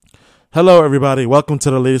Hello, everybody. Welcome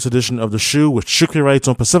to the latest edition of The Shoe with Shukri Wrights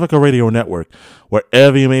on Pacifica Radio Network.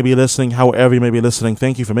 Wherever you may be listening, however you may be listening,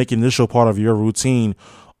 thank you for making this show part of your routine.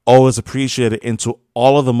 Always appreciate it. And to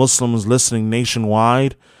all of the Muslims listening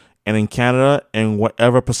nationwide and in Canada and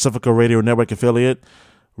whatever Pacifica Radio Network affiliate,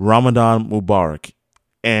 Ramadan Mubarak.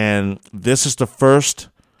 And this is the first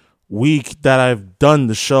week that I've done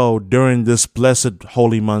the show during this blessed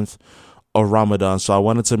holy month of Ramadan. So I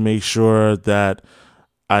wanted to make sure that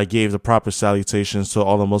I gave the proper salutations to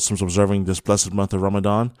all the Muslims observing this blessed month of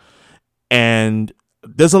Ramadan. And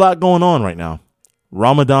there's a lot going on right now.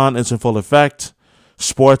 Ramadan is in full effect.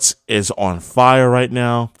 Sports is on fire right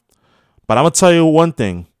now. But I'm going to tell you one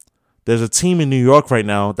thing. There's a team in New York right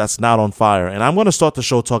now that's not on fire. And I'm going to start the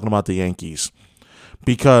show talking about the Yankees.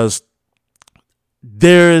 Because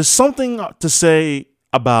there is something to say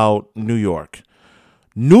about New York.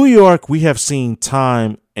 New York, we have seen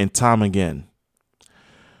time and time again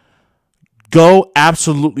go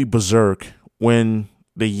absolutely berserk when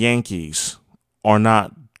the Yankees are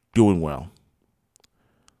not doing well.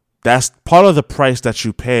 That's part of the price that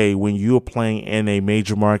you pay when you're playing in a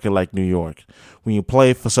major market like New York, when you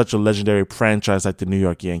play for such a legendary franchise like the New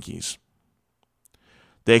York Yankees.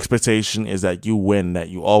 The expectation is that you win, that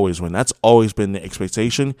you always win. That's always been the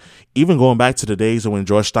expectation, even going back to the days of when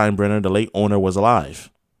George Steinbrenner, the late owner, was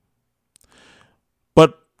alive.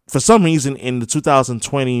 But for some reason, in the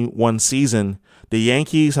 2021 season, the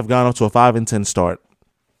Yankees have gone up to a 5-10 start.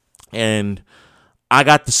 And I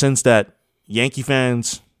got the sense that Yankee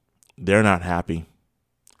fans, they're not happy.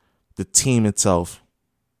 The team itself,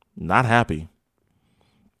 not happy.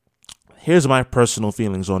 Here's my personal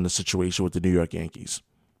feelings on the situation with the New York Yankees.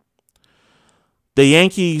 The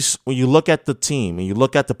Yankees, when you look at the team and you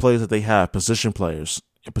look at the players that they have, position players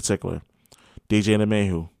in particular, DJ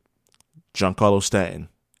LeMahieu, Giancarlo Stanton,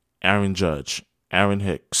 Aaron Judge, Aaron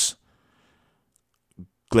Hicks,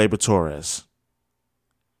 Gleyber Torres.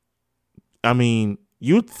 I mean,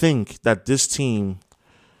 you'd think that this team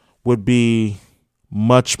would be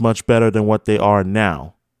much, much better than what they are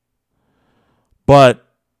now. But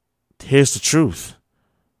here's the truth.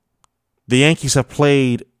 The Yankees have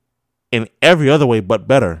played in every other way but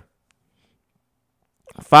better.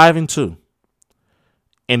 5-2.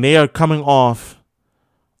 And they are coming off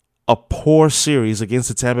a poor series against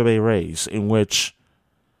the Tampa Bay Rays in which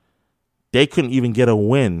they couldn't even get a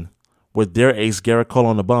win with their ace Garrett Cole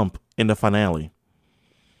on the bump in the finale.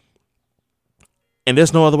 And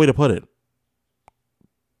there's no other way to put it.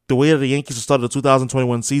 The way that the Yankees have started the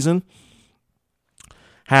 2021 season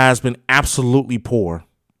has been absolutely poor.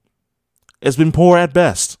 It's been poor at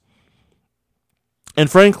best. And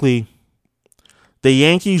frankly, the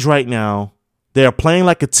Yankees right now, they're playing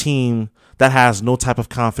like a team that has no type of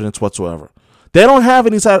confidence whatsoever. They don't have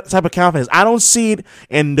any type of confidence. I don't see it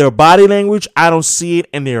in their body language. I don't see it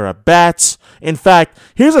in their at-bats. In fact,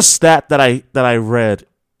 here's a stat that I read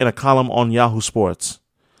in a column on Yahoo Sports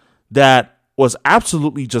that was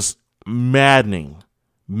absolutely just maddening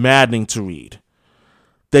to read.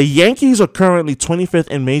 The Yankees are currently 25th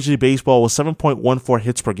in Major League Baseball with 7.14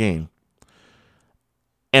 hits per game.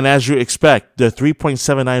 And as you expect, their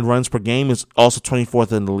 3.79 runs per game is also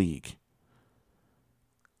 24th in the league.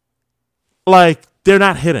 Like, they're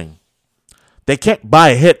not hitting. They can't buy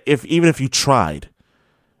a hit even if you tried.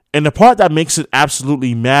 And the part that makes it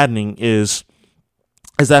absolutely maddening is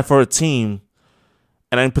that for a team,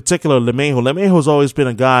 and in particular LeMahieu has always been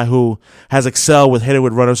a guy who has excelled with hitting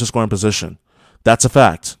with runners in scoring position. That's a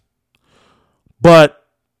fact. But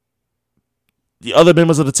the other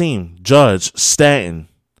members of the team, Judge, Stanton,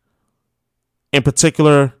 in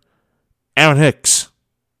particular Aaron Hicks,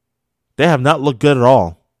 they have not looked good at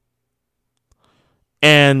all.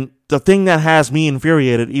 And the thing that has me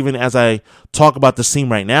infuriated, even as I talk about this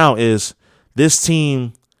team right now, is this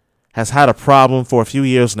team has had a problem for a few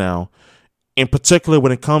years now, in particular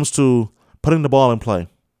when it comes to putting the ball in play.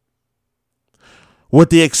 With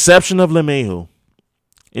the exception of LeMahieu,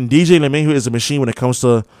 and DJ LeMahieu is a machine when it comes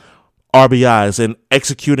to RBIs and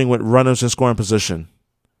executing with runners in scoring position.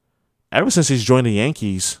 Ever since he's joined the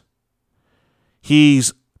Yankees,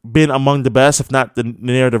 he's been among the best, if not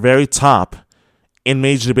near the very top, in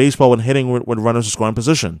Major League Baseball when hitting with runners in scoring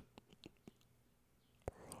position.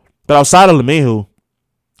 But outside of LeMahieu,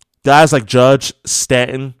 guys like Judge,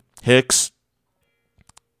 Stanton, Hicks,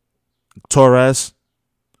 Torres,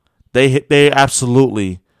 they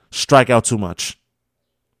absolutely strike out too much.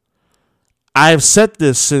 I have said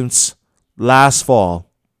this since last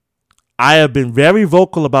fall. I have been very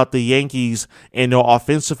vocal about the Yankees and their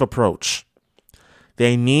offensive approach.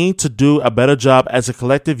 They need to do a better job as a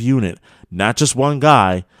collective unit, not just one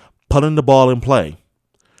guy, putting the ball in play.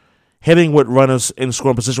 hitting with runners in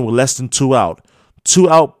scoring position with less than 2 out, 2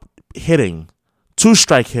 out hitting,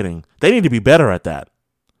 2-strike hitting. They need to be better at that.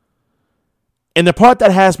 And the part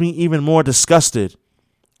that has me even more disgusted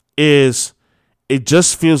is it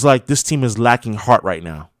just feels like this team is lacking heart right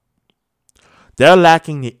now. They're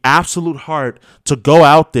lacking the absolute heart to go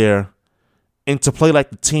out there and to play like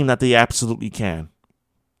the team that they absolutely can.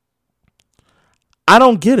 I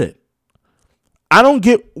don't get it. I don't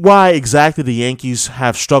get why exactly the Yankees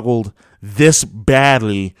have struggled this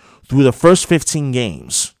badly through the first 15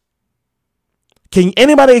 games. Can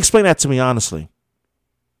anybody explain that to me, honestly?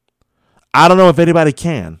 I don't know if anybody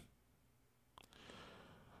can.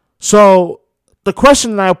 So the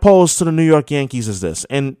question that I pose to the New York Yankees is this,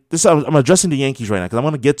 and this I'm addressing the Yankees right now because I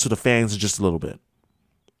want to get to the fans in just a little bit.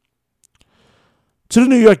 To the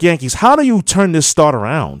New York Yankees, how do you turn this start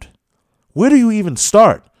around? Where do you even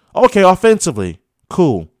start? Okay, offensively,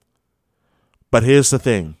 cool. But here's the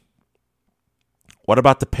thing. What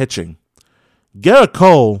about the pitching? Garrett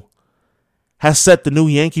Cole has set the new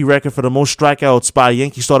Yankee record for the most strikeouts by a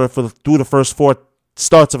Yankee starter through the first 4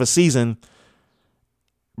 starts of a season,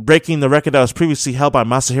 breaking the record that was previously held by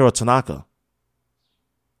Masahiro Tanaka.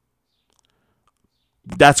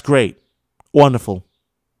 That's great. Wonderful.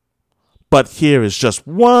 But here is just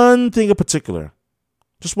one thing in particular.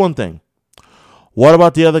 Just one thing. What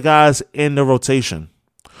about the other guys in the rotation?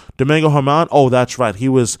 Domingo Germán, oh, that's right. He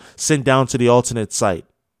was sent down to the alternate site.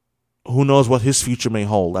 Who knows what his future may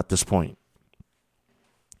hold at this point.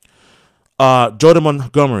 Jordan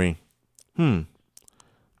Montgomery.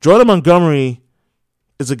 Jordan Montgomery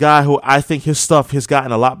is a guy who I think his stuff has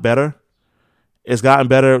gotten a lot better. It's gotten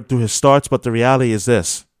better through his starts, but the reality is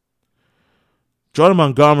this. Jordan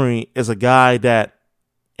Montgomery is a guy that,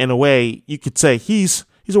 in a way, you could say he's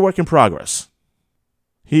a work in progress.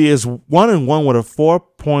 He is 1-1 with a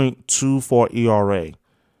 4.24 ERA.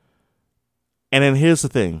 And then here's the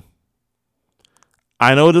thing.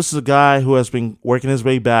 I know this is a guy who has been working his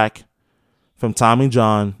way back from Tommy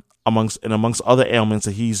John amongst other ailments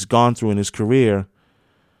that he's gone through in his career.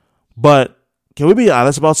 But can we be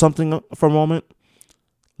honest about something for a moment?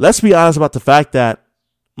 Let's be honest about the fact that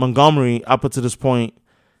Montgomery, up until this point,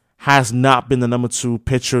 has not been the number 2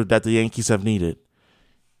 pitcher that the Yankees have needed.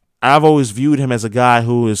 I've always viewed him as a guy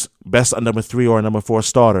who is best a number 3 or a number 4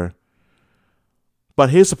 starter.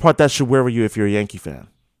 But here's the part that should worry you if you're a Yankee fan.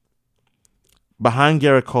 Behind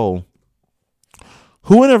Garrett Cole,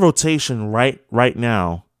 who in a rotation right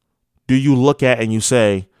now do you look at and you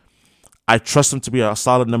say, I trust him to be a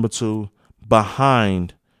solid number 2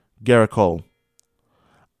 behind Garrett Cole?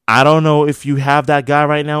 I don't know if you have that guy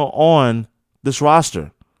right now on this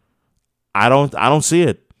roster. I don't see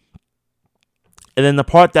it. And then the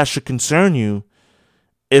part that should concern you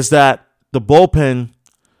is that the bullpen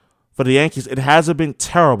for the Yankees, it hasn't been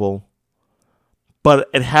terrible, but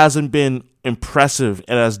it hasn't been impressive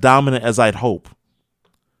and as dominant as I'd hope.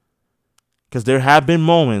 Because there have been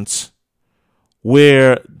moments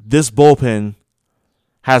where this bullpen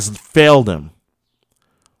has failed him.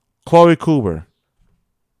 Corey Kluber.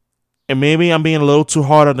 And maybe I'm being a little too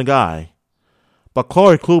hard on the guy. But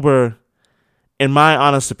Corey Kluber, in my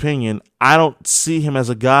honest opinion, I don't see him as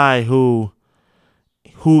a guy who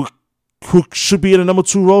should be in a number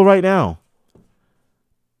 2 role right now.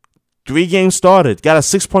 3 games started, got a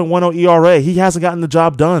 6.10 ERA. He hasn't gotten the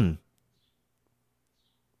job done.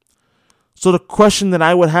 So the question that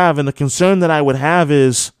I would have and the concern that I would have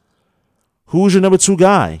is, who's your number 2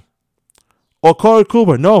 guy? Or Corey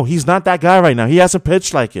Kluber? No, he's not that guy right now. He hasn't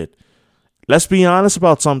pitched like it. Let's be honest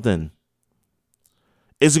about something.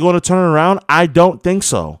 Is it going to turn around? I don't think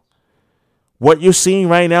so. What you're seeing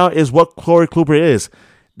right now is what Corey Kluber is.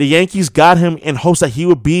 The Yankees got him in hopes that he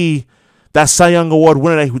would be that Cy Young Award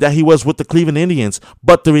winner that he was with the Cleveland Indians.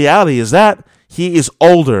 But the reality is that he is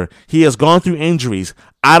older. He has gone through injuries.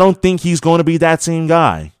 I don't think he's going to be that same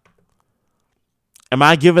guy. Am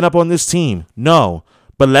I giving up on this team? No.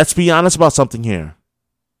 But let's be honest about something here.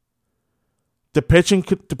 The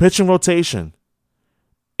pitching rotation,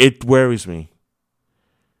 it worries me.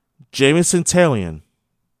 Jameson Taillon.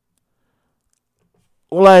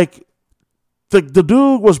 Like, the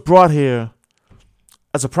dude was brought here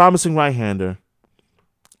as a promising right-hander.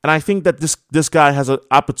 And I think that this guy has an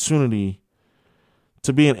opportunity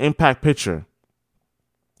to be an impact pitcher.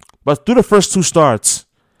 But through the first 2 starts,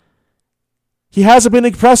 he hasn't been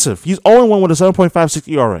impressive. He's 0-1 with a 7.56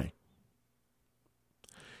 ERA.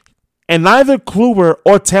 And neither Kluber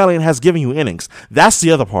or Taillon has given you innings. That's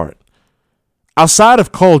the other part. Outside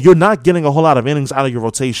of Cole, you're not getting a whole lot of innings out of your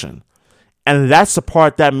rotation. And that's the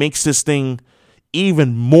part that makes this thing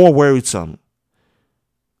even more worrisome.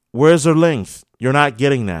 Where's their length? You're not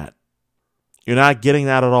getting that. You're not getting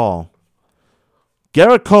that at all.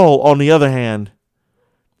 Garrett Cole, on the other hand,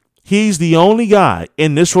 he's the only guy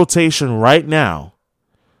in this rotation right now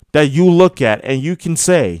that you look at and you can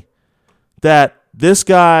say that this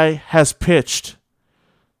guy has pitched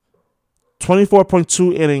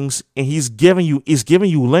 24.2 innings and he's giving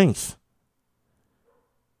you length.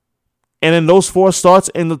 And in those 4 starts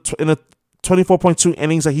in the 24.2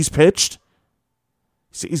 innings that he's pitched,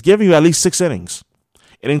 he's giving you at least 6 innings.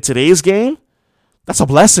 And in today's game, that's a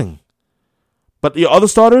blessing. But the other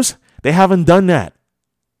starters, they haven't done that.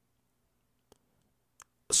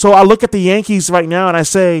 So I look at the Yankees right now and I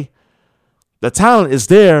say, the talent is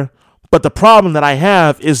there, but the problem that I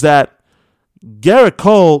have is that Garrett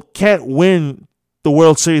Cole can't win the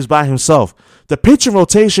World Series by himself. The pitching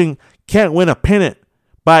rotation can't win a pennant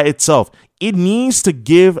by itself. It needs to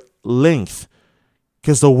give length,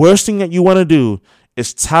 because the worst thing that you want to do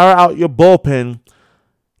is tire out your bullpen,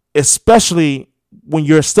 especially when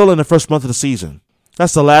you're still in the first month of the season.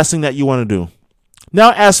 That's the last thing that you want to do.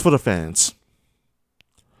 Now, as for the fans,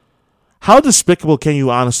 how despicable can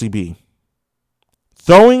you honestly be?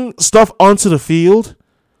 Throwing stuff onto the field?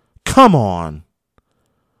 Come on.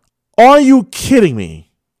 Are you kidding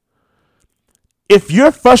me? If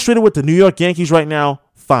you're frustrated with the New York Yankees right now,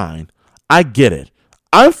 fine. I get it.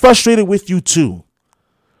 I'm frustrated with you too.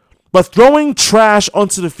 But throwing trash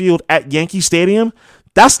onto the field at Yankee Stadium,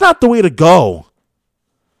 that's not the way to go.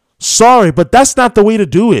 Sorry, but that's not the way to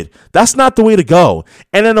do it. That's not the way to go.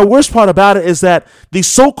 And then the worst part about it is that these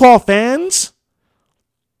so-called fans,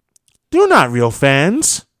 they're not real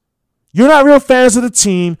fans. You're not real fans of the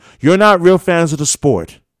team. You're not real fans of the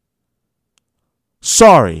sport.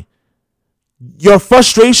 Sorry. Your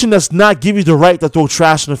frustration does not give you the right to throw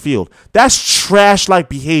trash in the field. That's trash-like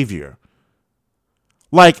behavior.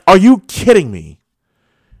 Like, are you kidding me?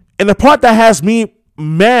 And the part that has me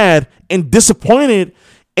mad and disappointed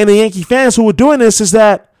in the Yankee fans who are doing this is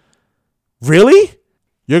that, really?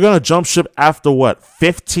 You're going to jump ship after what,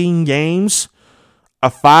 15 games? A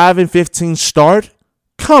 5-15 start?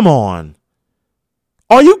 Come on.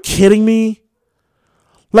 Are you kidding me?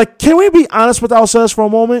 Like, can we be honest with ourselves for a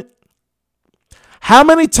moment? How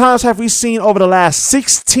many times have we seen over the last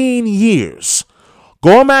 16 years,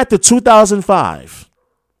 going back to 2005,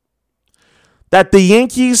 that the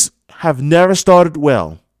Yankees have never started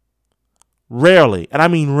well? Rarely, and I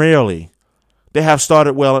mean rarely, they have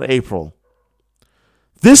started well in April.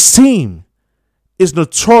 This team is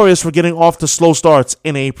notorious for getting off to slow starts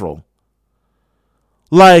in April.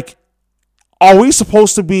 Like, are we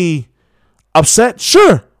supposed to be upset?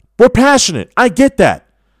 Sure, we're passionate. I get that.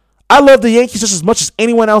 I love the Yankees just as much as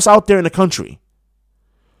anyone else out there in the country.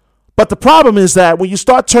 But the problem is that when you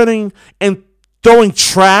start turning and throwing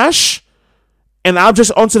trash and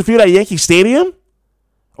objects onto the field at Yankee Stadium,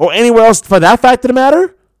 or anywhere else for that fact of the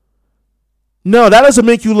matter, no, that doesn't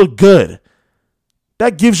make you look good.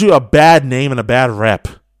 That gives you a bad name and a bad rep.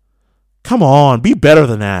 Come on, be better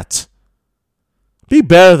than that. Be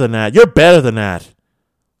better than that. You're better than that.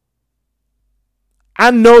 I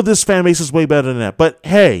know this fan base is way better than that, but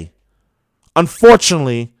hey,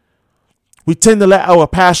 unfortunately, we tend to let our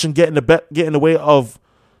passion get in the way of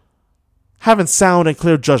having sound and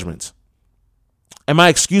clear judgment. Am I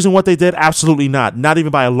excusing what they did? Absolutely not. Not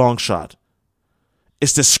even by a long shot.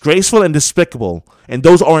 It's disgraceful and despicable, and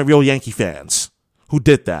those aren't real Yankee fans who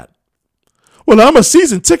did that. Well, I'm a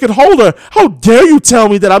season ticket holder. How dare you tell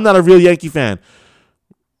me that I'm not a real Yankee fan?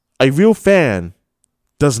 A real fan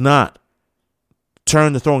does not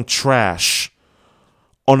turn to throwing trash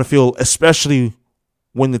on the field, especially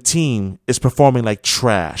when the team is performing like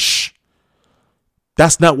trash.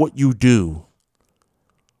 That's not what you do.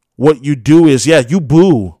 What you do is, you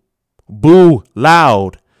boo. Boo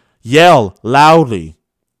loud. Yell loudly.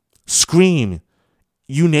 Scream.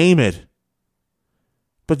 You name it.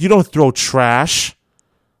 But you don't throw trash.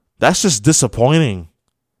 That's just disappointing.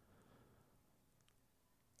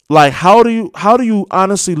 Like, how do you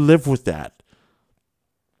honestly live with that?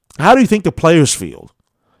 How do you think the players feel?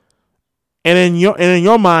 And in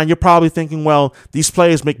your mind, you're probably thinking, well, these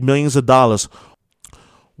players make millions of dollars.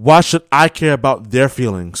 Why should I care about their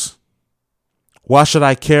feelings? Why should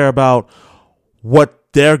I care about what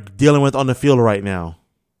they're dealing with on the field right now?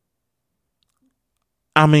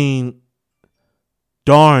 I mean,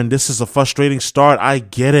 darn, this is a frustrating start. I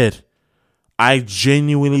get it. I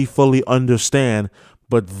genuinely fully understand.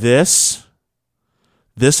 But this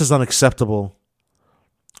is unacceptable.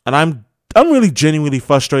 And I'm really genuinely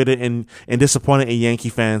frustrated and disappointed in Yankee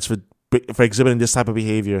fans for exhibiting this type of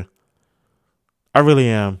behavior. I really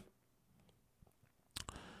am.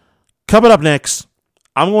 Coming up next,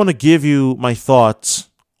 I'm going to give you my thoughts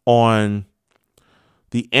on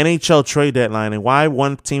the NHL trade deadline and why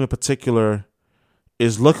one team in particular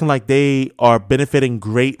is looking like they are benefiting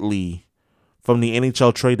greatly from the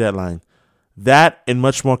NHL trade deadline. That and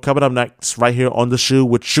much more coming up next right here on The Shoe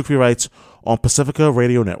with Shukri Wrights on Pacifica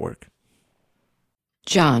Radio Network.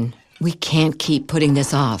 John, we can't keep putting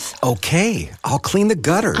this off. Okay, I'll clean the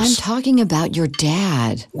gutters. I'm talking about your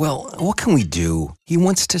dad. Well, what can we do? He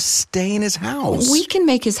wants to stay in his house. We can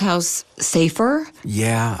make his house safer.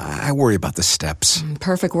 Yeah, I worry about the steps.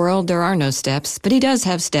 Perfect world, there are no steps, but he does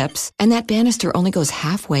have steps. And that banister only goes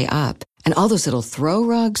halfway up. And all those little throw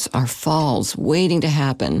rugs are falls waiting to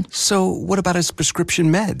happen. So what about his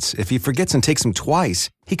prescription meds? If he forgets and takes them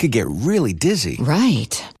twice, he could get really dizzy.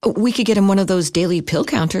 Right. We could get him one of those daily pill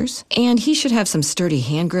counters. And he should have some sturdy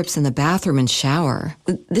hand grips in the bathroom and shower.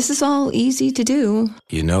 This is all easy to do.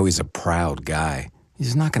 You know he's a proud guy.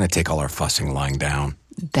 He's not going to take all our fussing lying down.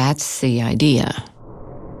 That's the idea.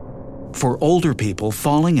 For older people,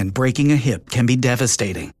 falling and breaking a hip can be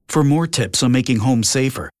devastating. For more tips on making home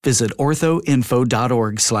safer, visit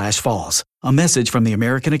orthoinfo.org/falls. A message from the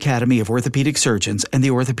American Academy of Orthopedic Surgeons and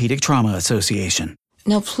the Orthopedic Trauma Association.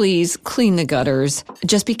 Now please, clean the gutters.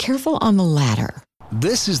 Just be careful on the ladder.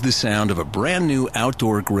 This is the sound of a brand new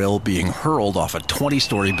outdoor grill being hurled off a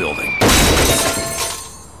 20-story building.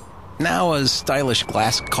 Now a stylish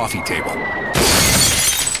glass coffee table.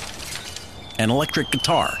 An electric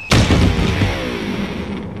guitar.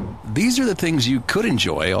 These are the things you could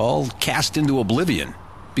enjoy, all cast into oblivion.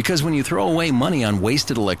 Because when you throw away money on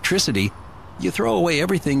wasted electricity, you throw away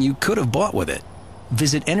everything you could have bought with it.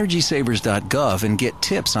 Visit EnergySavers.gov and get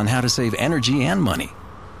tips on how to save energy and money.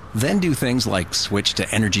 Then do things like switch to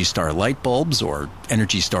Energy Star light bulbs or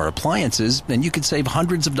Energy Star appliances, and you could save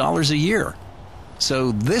hundreds of dollars a year.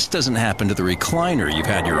 So this doesn't happen to the recliner you've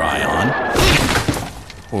had your eye on.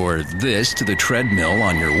 Or this to the treadmill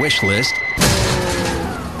on your wish list.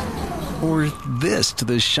 Or this to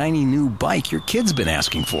the shiny new bike your kid's been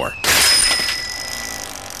asking for.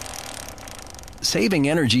 Saving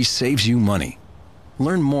energy saves you money.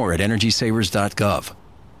 Learn more at EnergySavers.gov.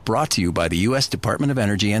 Brought to you by the U.S. Department of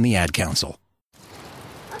Energy and the Ad Council.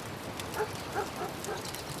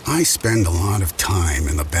 I spend a lot of time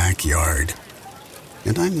in the backyard,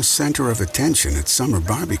 and I'm the center of attention at summer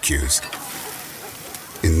barbecues.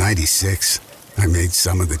 In '96, I made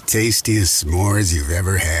some of the tastiest s'mores you've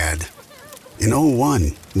ever had. In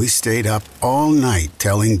 '01, we stayed up all night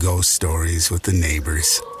telling ghost stories with the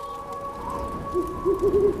neighbors.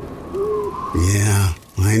 Yeah,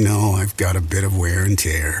 I know I've got a bit of wear and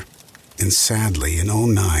tear. And sadly, in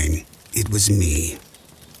 '09, it was me,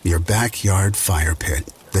 your backyard fire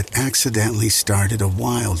pit, that accidentally started a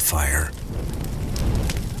wildfire.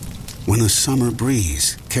 When a summer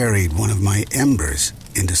breeze carried one of my embers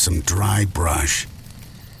into some dry brush.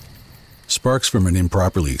 Sparks from an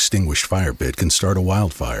improperly extinguished fire pit can start a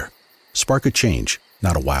wildfire. Spark a change,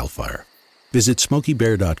 not a wildfire. Visit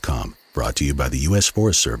SmokeyBear.com, brought to you by the U.S.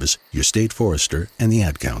 Forest Service, your state forester, and the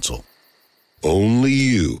Ad Council. Only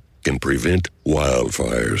you can prevent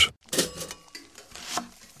wildfires.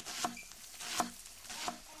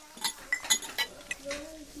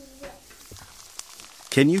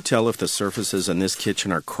 Can you tell if the surfaces in this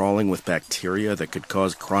kitchen are crawling with bacteria that could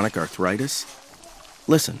cause chronic arthritis?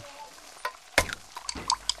 Listen.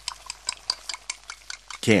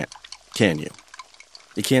 Can't, can you?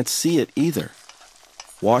 You can't see it either.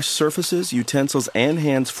 Wash surfaces, utensils, and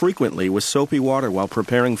hands frequently with soapy water while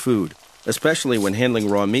preparing food, especially when handling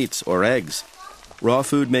raw meats or eggs. Raw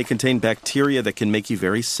food may contain bacteria that can make you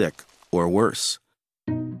very sick, or worse.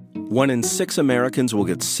 1 in 6 Americans will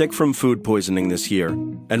get sick from food poisoning this year,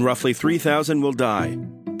 and roughly 3,000 will die.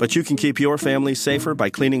 But you can keep your family safer by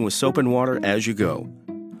cleaning with soap and water as you go.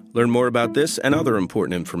 Learn more about this and other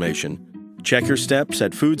important information. Check your steps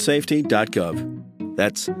at foodsafety.gov.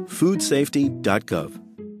 That's foodsafety.gov.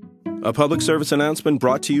 A public service announcement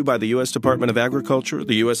brought to you by the U.S. Department of Agriculture,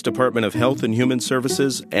 the U.S. Department of Health and Human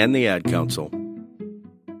Services, and the Ad Council.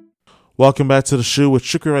 Welcome back to The Shoe with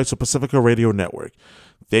Shukri Wrights of Pacifica Radio Network.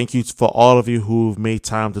 Thank you for all of you who've made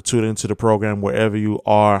time to tune into the program wherever you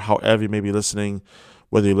are, however you may be listening,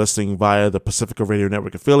 whether you're listening via the Pacifica Radio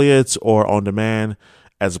Network affiliates or on demand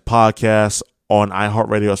as a podcast on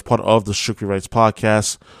iHeartRadio as part of the Shukri Wrights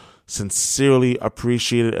podcast. Sincerely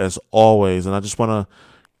appreciate it as always. And I just want to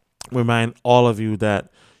remind all of you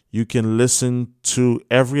that you can listen to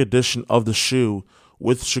every edition of The Shoe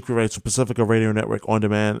with Shukri Wrights of Pacifica Radio Network on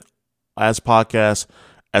demand as podcast,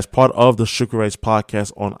 as part of the Shukri Wrights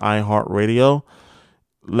podcast on iHeartRadio.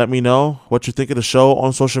 Let me know what you think of the show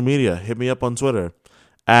on social media. Hit me up on Twitter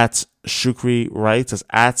at Shukri Wrights.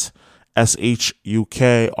 That's at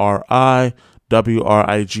SHUKRI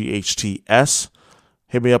WRIGHTS.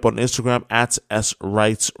 Hit me up on Instagram at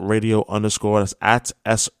SWrightsRadio _ That's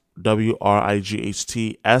at SWRIGHTSRADIO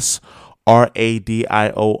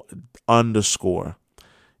 _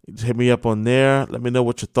 Hit me up on there. Let me know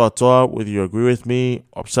what your thoughts are, whether you agree with me,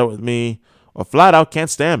 upset with me, or flat out can't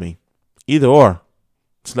stand me. Either or.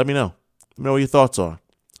 Just let me know. Let me know what your thoughts are.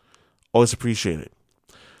 Always appreciate it.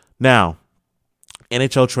 Now,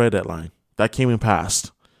 NHL trade deadline. That came and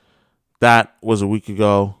passed. That was a week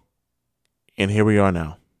ago, and here we are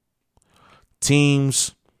now.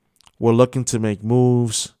 Teams were looking to make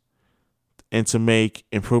moves and to make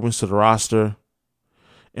improvements to the roster.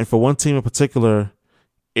 And for one team in particular,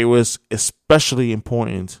 it was especially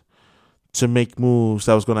important to make moves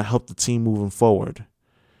that was going to help the team moving forward.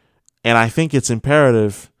 And I think it's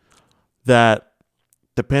imperative that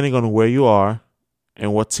depending on where you are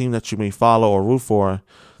and what team that you may follow or root for,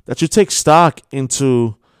 that you take stock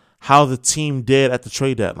into how the team did at the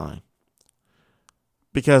trade deadline.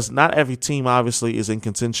 Because not every team obviously is in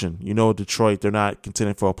contention. You know, Detroit, they're not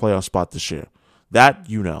contending for a playoff spot this year. That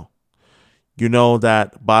you know. You know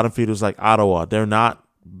that bottom feeders like Ottawa, they're not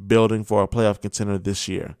building for a playoff contender this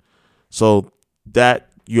year. So that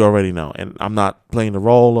you already know. And I'm not playing the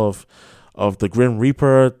role of the Grim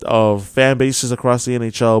Reaper of fan bases across the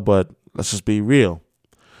NHL, but let's just be real.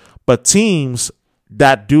 But teams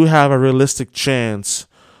that do have a realistic chance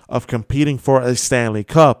of competing for a Stanley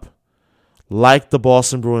Cup, like the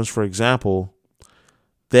Boston Bruins, for example,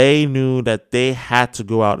 they knew that they had to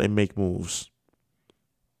go out and make moves.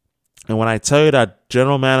 And when I tell you that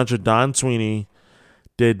General Manager Don Sweeney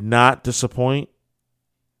did not disappoint,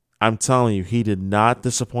 I'm telling you, he did not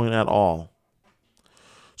disappoint at all.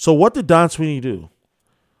 So what did Don Sweeney do?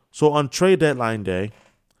 So on trade deadline day,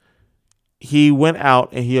 he went out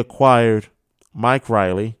and he acquired Mike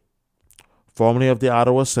Riley, formerly of the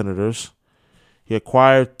Ottawa Senators. He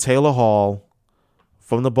acquired Taylor Hall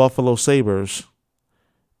from the Buffalo Sabres.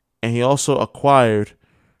 And he also acquired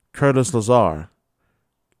Curtis Lazar.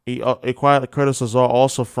 He acquired Curtis Lazar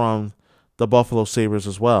also from the Buffalo Sabres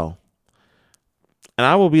as well. And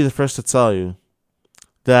I will be the first to tell you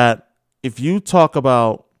that if you talk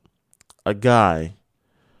about a guy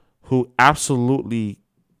who absolutely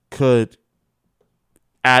could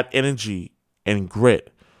add energy and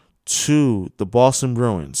grit to the Boston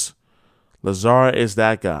Bruins, Lazar is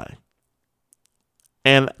that guy.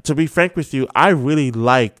 And to be frank with you, I really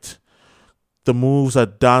liked the moves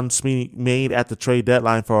that Don Sweeney made at the trade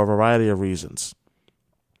deadline for a variety of reasons.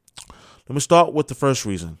 Let me start with the first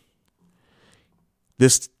reason.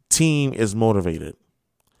 This team is motivated.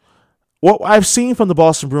 What I've seen from the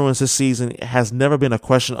Boston Bruins this season has never been a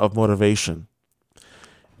question of motivation.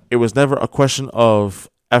 It was never a question of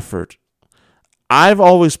effort. I've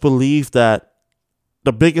always believed that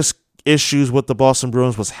the biggest issues with the Boston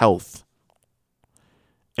Bruins was health.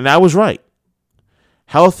 And I was right.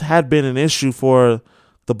 Health had been an issue for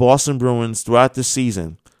the Boston Bruins throughout this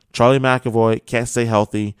season. Charlie McAvoy can't stay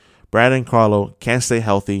healthy. Brandon Carlo can't stay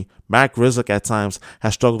healthy. Matt Grzelcyk at times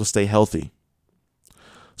has struggled to stay healthy.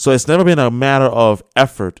 So it's never been a matter of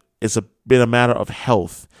effort. It's been a matter of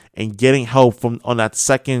health and getting help from on that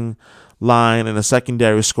second line and the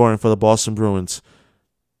secondary scoring for the Boston Bruins.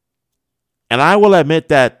 And I will admit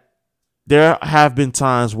that there have been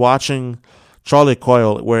times watching Charlie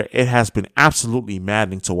Coyle where it has been absolutely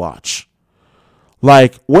maddening to watch.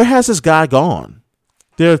 Like, where has this guy gone?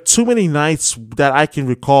 There are too many nights that I can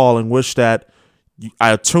recall in which that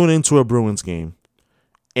I tune into a Bruins game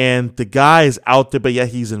and the guy is out there, but yet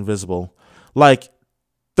he's invisible. Like,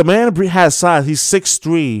 the man has size. He's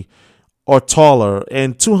 6'3" or taller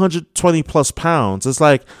and 220 plus pounds. It's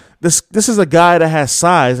like this is a guy that has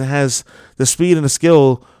size and has the speed and the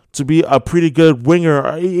skill to be a pretty good winger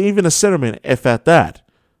or even a centerman, if at that.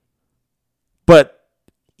 But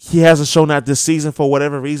he hasn't shown that this season for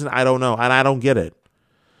whatever reason. I don't know, and I don't get it.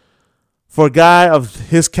 For a guy of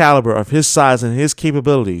his caliber, of his size, and his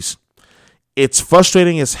capabilities, it's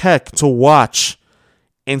frustrating as heck to watch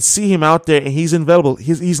and see him out there and he's invaluable.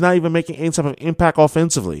 He's not even making any type of impact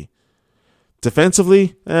offensively.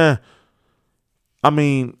 Defensively, I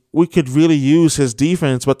mean, we could really use his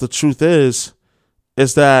defense, but the truth is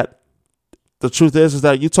that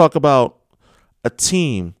you talk about a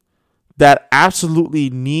team that absolutely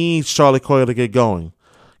needs Charlie Coyle to get going.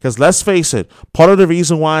 Because let's face it, part of the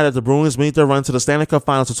reason why that the Bruins made their run to the Stanley Cup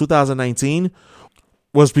Finals in 2019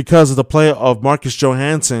 was because of the play of Marcus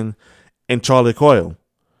Johansson and Charlie Coyle.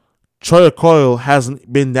 Charlie Coyle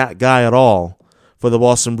hasn't been that guy at all for the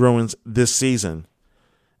Boston Bruins this season.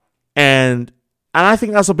 And I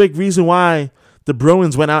think that's a big reason why the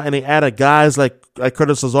Bruins went out and they added guys like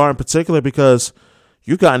Curtis Lazar in particular, because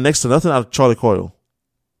you got next to nothing out of Charlie Coyle.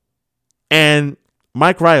 And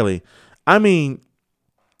Mike Riley, I mean,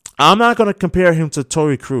 I'm not going to compare him to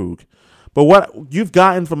Torrey Krug, but what you've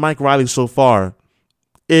gotten from Mike Riley so far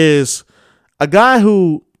is a guy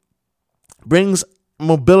who brings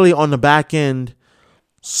mobility on the back end,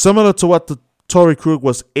 similar to what the Torrey Krug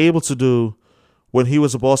was able to do when he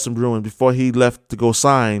was a Boston Bruin before he left to go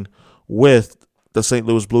sign with the St.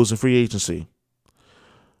 Louis Blues in free agency.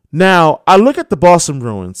 Now, I look at the Boston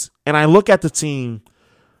Bruins and I look at the team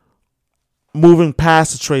moving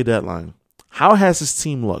past the trade deadline. How has this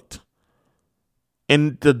team looked?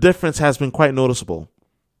 And the difference has been quite noticeable.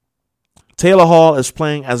 Taylor Hall is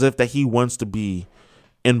playing as if that he wants to be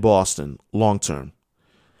in Boston long term.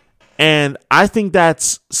 And I think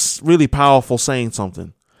that's really powerful, saying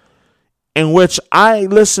something. In which I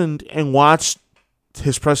listened and watched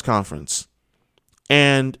his press conference.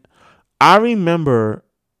 And I remember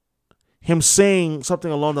him saying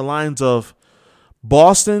something along the lines of,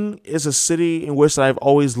 Boston is a city in which I've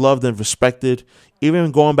always loved and respected,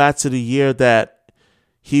 even going back to the year that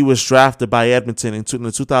he was drafted by Edmonton in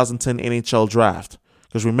the 2010 NHL draft.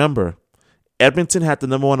 Because remember, Edmonton had the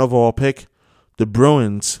number 1 overall pick. The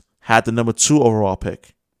Bruins had the number 2 overall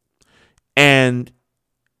pick. And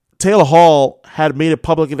Taylor Hall had made it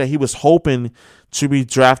public that he was hoping to be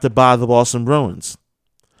drafted by the Boston Bruins.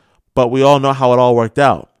 But we all know how it all worked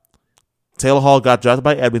out. Taylor Hall got drafted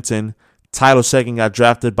by Edmonton. Tyler Seguin got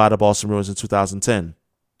drafted by the Boston Bruins in 2010.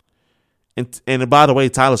 And by the way,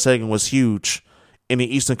 Tyler Seguin was huge in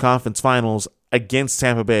the Eastern Conference Finals against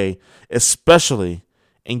Tampa Bay, especially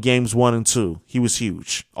in games 1 and 2. He was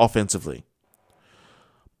huge offensively.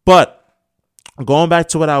 But going back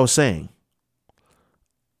to what I was saying,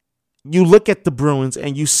 you look at the Bruins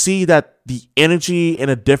and you see that the energy and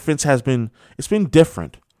the difference it's been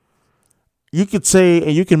different. You could say,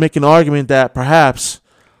 and you can make an argument that perhaps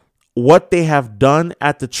what they have done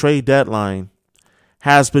at the trade deadline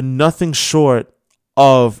has been nothing short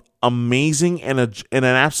of amazing and an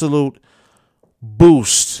absolute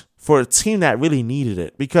boost for a team that really needed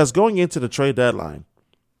it. Because going into the trade deadline,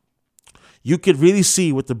 you could really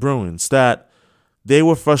see with the Bruins that they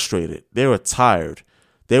were frustrated. They were tired.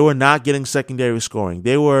 They were not getting secondary scoring.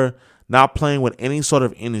 They were not playing with any sort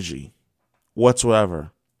of energy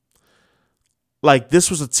whatsoever. Like, this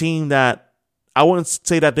was a team that, I wouldn't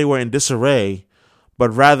say that they were in disarray, but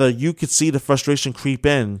rather you could see the frustration creep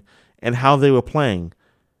in and how they were playing.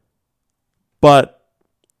 But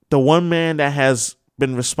the one man that has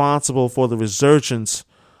been responsible for the resurgence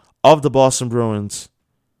of the Boston Bruins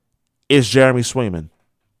is Jeremy Swayman.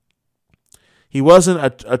 He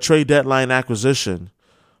wasn't a trade deadline acquisition,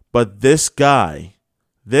 but this guy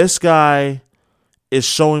is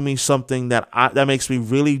showing me something that makes me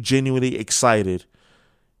really genuinely excited.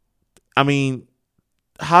 I mean,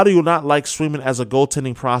 how do you not like Swayman as a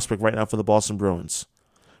goaltending prospect right now for the Boston Bruins?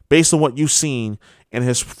 Based on what you've seen in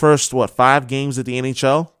his first, 5 games at the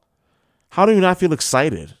NHL? How do you not feel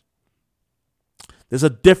excited? There's a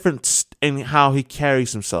difference in how he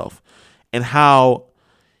carries himself and how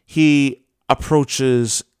he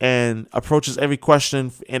approaches every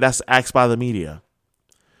question and that's asked by the media.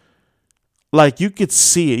 Like, you could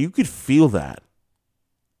see it. You could feel that.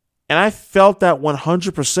 And I felt that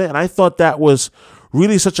 100%. And I thought that was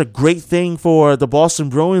really such a great thing for the Boston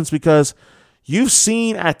Bruins, because you've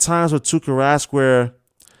seen at times with Tuukka Rask where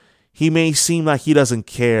he may seem like he doesn't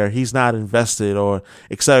care, he's not invested, or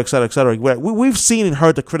et cetera, et cetera, et cetera. We've seen and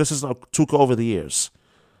heard the criticism of Tuukka over the years.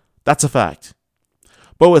 That's a fact.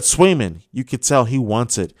 But with Swayman, you could tell he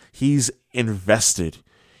wants it. He's invested.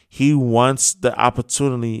 He wants the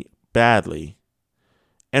opportunity badly.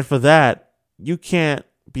 And for that, you can't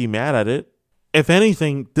be mad at it. If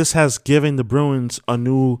anything, this has given the Bruins a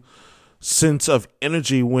new sense of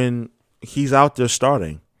energy when he's out there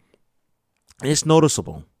starting. It's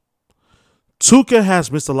noticeable. Tuukka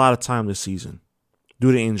has missed a lot of time this season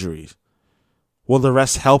due to injuries. Will the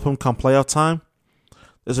rest help him come playoff time?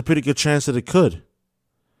 There's a pretty good chance that it could.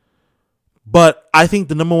 But I think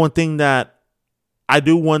the number one thing that I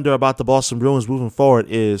do wonder about the Boston Bruins moving forward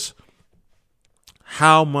is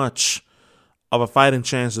how much of a fighting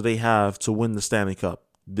chance do they have to win the Stanley Cup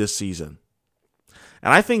this season.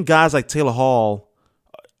 And I think guys like Taylor Hall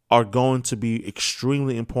are going to be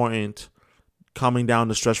extremely important coming down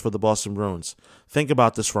the stretch for the Boston Bruins. Think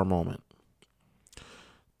about this for a moment.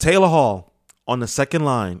 Taylor Hall on the second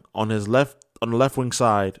line on the left wing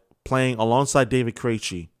side, playing alongside David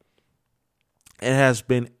Krejci. It has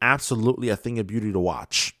been absolutely a thing of beauty to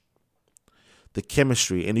watch. The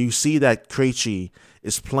chemistry, and you see that Krejci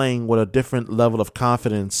is playing with a different level of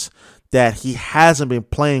confidence that he hasn't been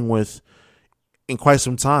playing with in quite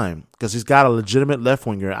some time, because he's got a legitimate left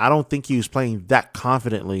winger. I don't think he was playing that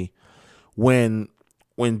confidently when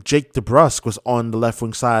Jake DeBrusque was on the left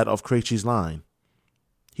wing side of Krejci's line.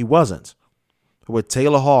 He wasn't. With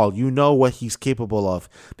Taylor Hall, you know what he's capable of,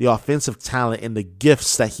 the offensive talent and the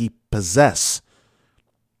gifts that he possesses.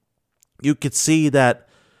 You could see that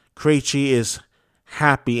Krejci is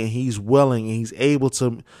happy and he's willing and he's able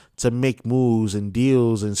to make moves and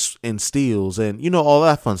deals and steals and, you know, all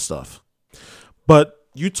that fun stuff. But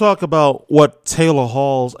you talk about what Taylor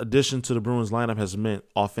Hall's addition to the Bruins lineup has meant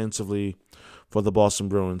offensively for the Boston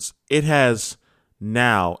Bruins. It has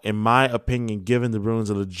now, in my opinion, given the Bruins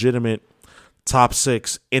a legitimate top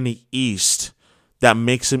 6 in the East that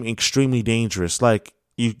makes him extremely dangerous. Like,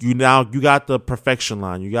 you got the perfection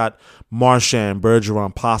line. You got Marchand,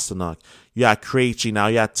 Bergeron, Pasternak. You got Krejci. Now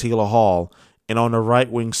you got Taylor Hall. And on the right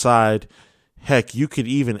wing side, heck, you could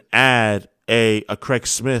even add a Craig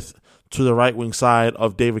Smith to the right wing side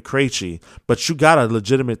of David Krejci. But you got a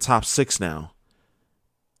legitimate top 6 now.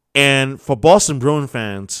 And for Boston Bruins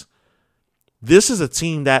fans, this is a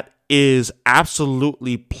team that is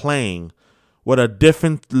absolutely playing with a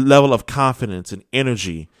different level of confidence and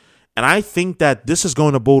energy. And I think that this is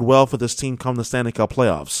going to bode well for this team come the Stanley Cup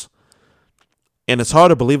playoffs. And it's hard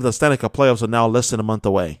to believe the Stanley Cup playoffs are now less than a month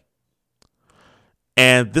away.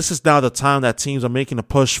 And this is now the time that teams are making a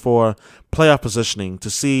push for playoff positioning to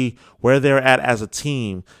see where they're at as a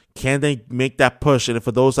team. Can they make that push? And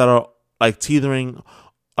for those that are like teetering,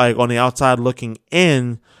 like on the outside looking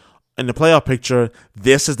in the playoff picture,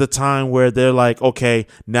 this is the time where they're like, okay,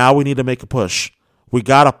 now we need to make a push. We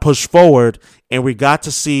got to push forward, and we got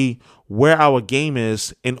to see where our game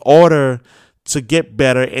is in order to get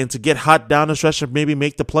better and to get hot down the stretch and maybe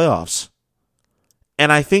make the playoffs.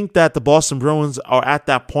 And I think that the Boston Bruins are at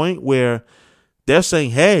that point where they're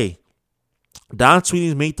saying, hey, Don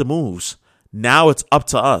Sweeney's made the moves. Now it's up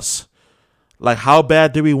to us. Like, how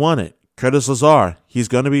bad do we want it? Curtis Lazar, he's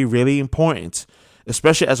going to be really important,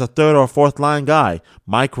 especially as a third or fourth line guy.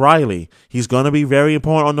 Mike Riley, he's going to be very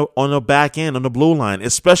important on the back end, on the blue line,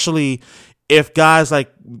 especially if guys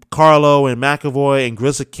like Carlo and McAvoy and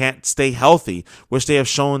Grizzly can't stay healthy, which they have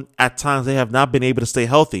shown at times they have not been able to stay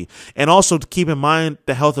healthy. And also to keep in mind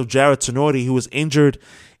the health of Jared Tenorti, who was injured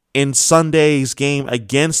in Sunday's game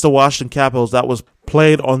against the Washington Capitals that was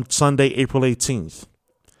played on Sunday, April 18th.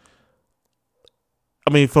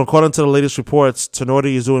 I mean, according to the latest reports,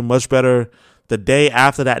 Tenorti is doing much better the day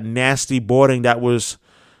after that nasty boarding that was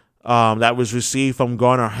received from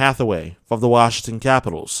Garner Hathaway from the Washington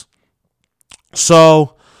Capitals.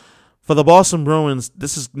 So, for the Boston Bruins,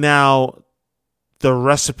 this is now the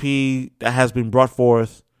recipe that has been brought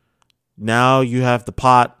forth. Now you have the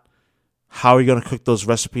pot. How are you going to cook those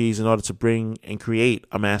recipes in order to bring and create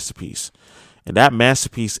a masterpiece? And that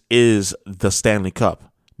masterpiece is the Stanley Cup.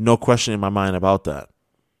 No question in my mind about that.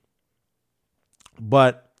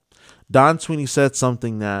 But Don Sweeney said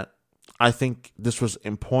something that I think this was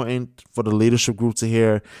important for the leadership group to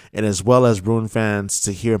hear, and as well as Bruin fans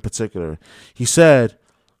to hear in particular. He said,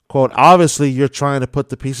 quote, obviously you're trying to put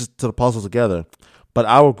the pieces to the puzzle together, but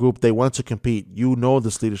our group, they want to compete. You know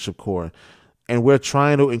this leadership core. And we're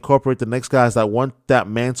trying to incorporate the next guys that want that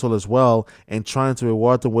mantle as well and trying to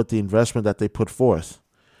reward them with the investment that they put forth.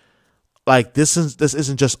 Like, this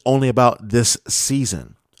isn't just only about this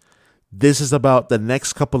season. This is about the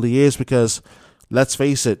next couple of years because, let's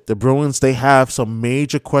face it, the Bruins, they have some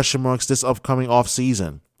major question marks this upcoming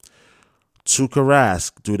offseason. Tuukka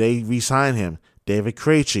Rask, do they re-sign him? David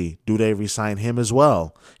Krejci, do they re-sign him as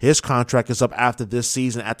well? His contract is up after this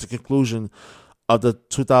season, at the conclusion of the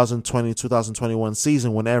 2020-2021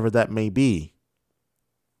 season, whenever that may be.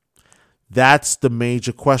 That's the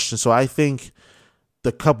major question. So I think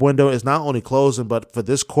the cup window is not only closing, but for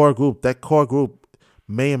this core group, that core group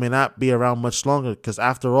may or may not be around much longer because,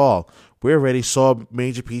 after all, we already saw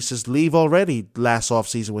major pieces leave already last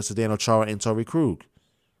offseason with Zdeno Chara and Torrey Krug.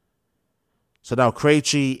 So now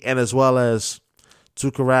Krejci and as well as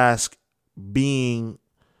Tuukka Rask being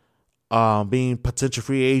potential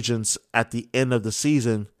free agents at the end of the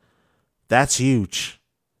season, that's huge.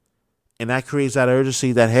 And that creates that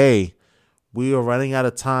urgency that, hey, we are running out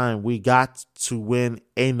of time. We got to win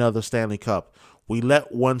another Stanley Cup. We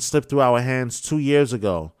let one slip through our hands 2 years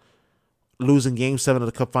ago, losing Game 7 of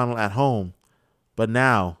the Cup Final at home. But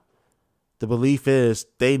now, the belief is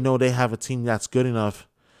they know they have a team that's good enough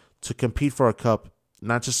to compete for a cup,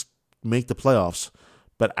 not just make the playoffs,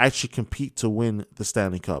 but actually compete to win the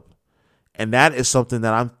Stanley Cup. And that is something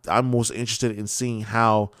that I'm most interested in seeing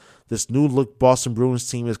how this new look Boston Bruins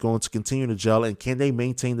team is going to continue to gel, and can they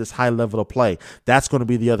maintain this high level of play? That's going to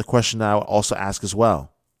be the other question that I will also ask as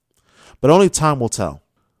well. But only time will tell.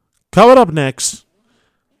 Coming up next,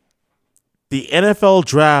 the NFL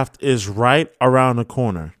draft is right around the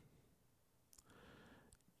corner.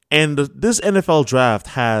 And this NFL draft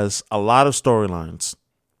has a lot of storylines.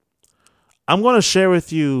 I'm going to share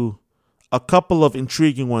with you a couple of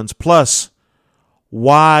intriguing ones, plus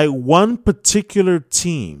why one particular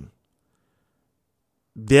team,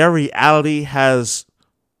 their reality has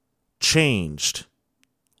changed,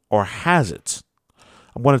 or has it?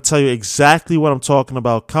 I'm going to tell you exactly what I'm talking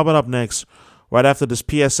about coming up next, right after this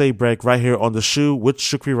PSA break, right here on The Shoe with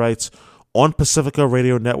Shukri Wrights on Pacifica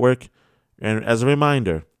Radio Network. And as a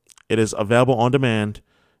reminder, it is available on demand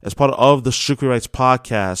as part of the Shukri Wrights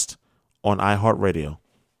podcast on iHeartRadio.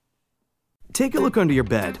 Take a look under your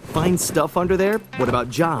bed. Find stuff under there? What about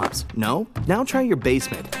jobs? No? Now try your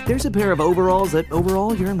basement. There's a pair of overalls that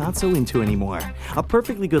overall you're not so into anymore. A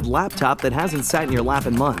perfectly good laptop that hasn't sat in your lap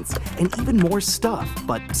in months. And even more stuff,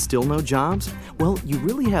 but still no jobs? Well, you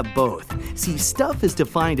really have both. See, stuff is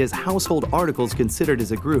defined as household articles considered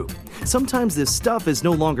as a group. Sometimes this stuff is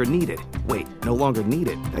no longer needed. Wait, no longer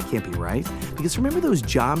needed? That can't be right. Because remember those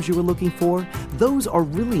jobs you were looking for? Those are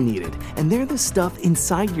really needed, and they're the stuff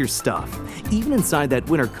inside your stuff. Even inside that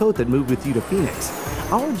winter coat that moved with you to Phoenix.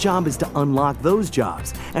 Our job is to unlock those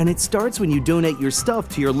jobs, and it starts when you donate your stuff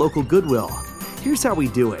to your local Goodwill. Here's how we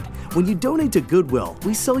do it. When you donate to Goodwill,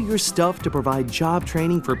 we sell your stuff to provide job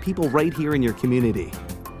training for people right here in your community.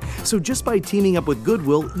 So just by teaming up with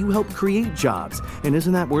Goodwill, you help create jobs. And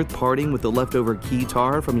isn't that worth parting with the leftover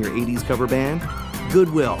keytar from your 80s cover band?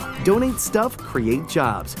 Goodwill. Donate stuff, create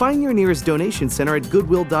jobs. Find your nearest donation center at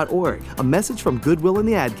goodwill.org. A message from Goodwill and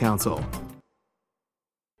the Ad Council.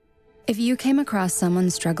 If you came across someone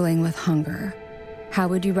struggling with hunger, how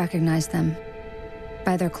would you recognize them?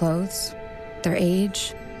 By their clothes? Their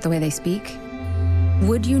age? The way they speak?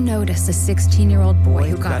 Would you notice a 16-year-old boy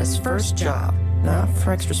who got his first job? Not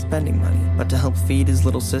for extra spending money, but to help feed his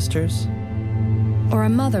little sisters? Or a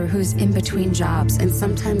mother who's in between jobs and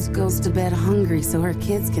sometimes goes to bed hungry so her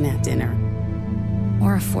kids can have dinner?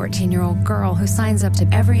 Or a 14-year-old girl who signs up to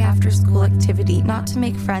every after-school activity, not to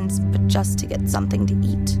make friends, but just to get something to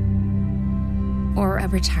eat? Or a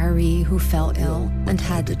retiree who fell ill and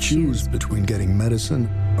had to choose between getting medicine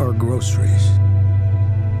or groceries.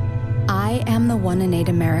 I am the 1 in 8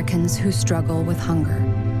 Americans who struggle with hunger.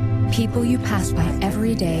 People you pass by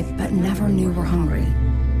every day but never knew were hungry.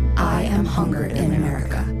 I am hunger in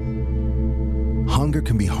America. Hunger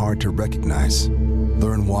can be hard to recognize.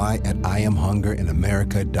 Learn why at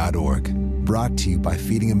IamHungerInAmerica.org. Brought to you by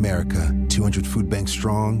Feeding America, 200 Food Banks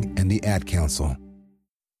Strong, and the Ad Council.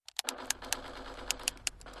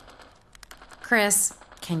 Chris,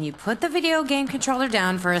 can you put the video game controller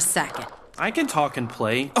down for a second? I can talk and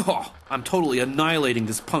play. Oh, I'm totally annihilating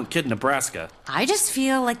this punk kid in Nebraska. I just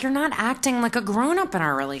feel like you're not acting like a grown-up in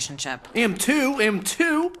our relationship. Am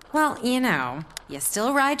too. Well, you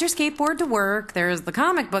still ride your skateboard to work, there's the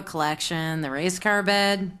comic book collection, the race car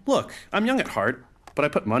bed. Look, I'm young at heart, but I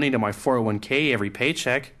put money into my 401k every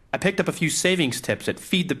paycheck. I picked up a few savings tips at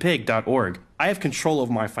feedthepig.org. I have control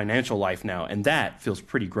over my financial life now, and that feels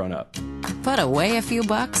pretty grown up. Put away a few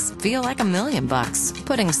bucks, feel like $1 million.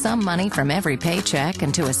 Putting some money from every paycheck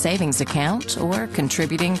into a savings account or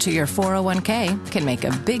contributing to your 401k can make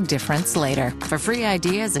a big difference later. For free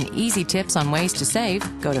ideas and easy tips on ways to save,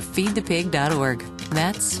 go to feedthepig.org.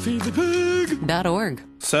 That's feedthepig.org.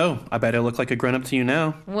 So, I bet I look like a grown-up to you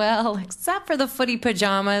now. Well, except for the footy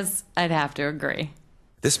pajamas, I'd have to agree.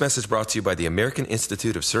 This message brought to you by the American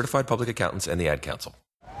Institute of Certified Public Accountants and the Ad Council.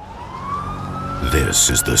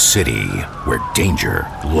 This is the city where danger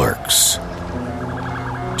lurks.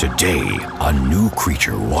 Today, a new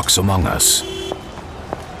creature walks among us,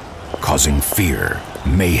 causing fear,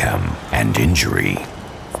 mayhem, and injury.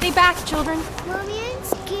 Stay back, children. Mommy, I'm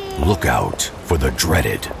scared. Look out for the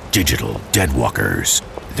dreaded digital deadwalkers.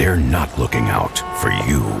 They're not looking out for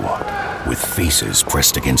you. With faces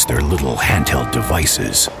pressed against their little handheld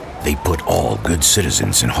devices, they put all good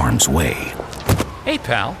citizens in harm's way. Hey,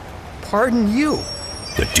 pal. Pardon you.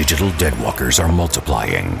 The digital deadwalkers are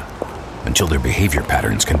multiplying. Until their behavior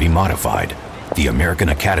patterns can be modified, the American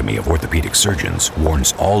Academy of Orthopedic Surgeons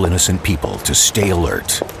warns all innocent people to stay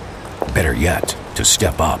alert. Better yet, to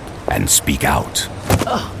step up and speak out.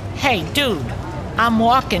 Oh, hey, dude. I'm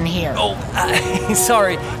walking here. Oh,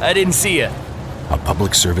 sorry. I didn't see you. A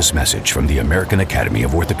public service message from the American Academy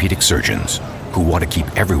of Orthopedic Surgeons, who want to keep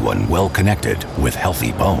everyone well connected with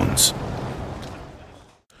healthy bones.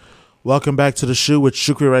 Welcome back to The Shoe with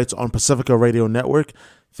Shukri Wrights on Pacifica Radio Network.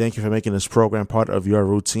 Thank you for making this program part of your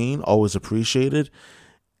routine. Always appreciated.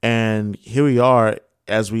 And here we are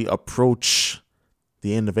as we approach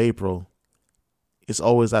the end of April. It's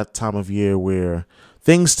always that time of year where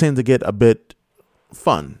things tend to get a bit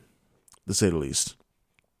fun, to say the least.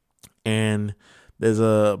 And there's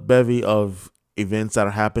a bevy of events that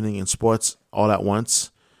are happening in sports all at once.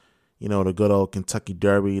 You know, the good old Kentucky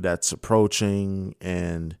Derby that's approaching,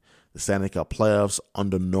 and the Stanley Cup playoffs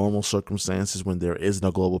under normal circumstances when there is no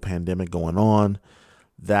global pandemic going on.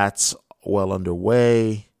 That's well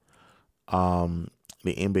underway.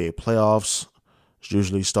 The NBA playoffs is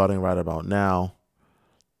usually starting right about now.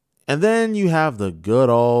 And then you have the good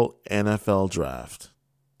old NFL draft.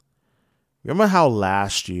 Remember how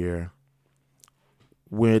last year,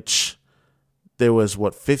 which there was,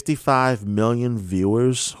 55 million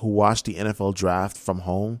viewers who watched the NFL draft from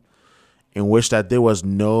home, in which that there was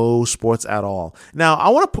no sports at all. Now, I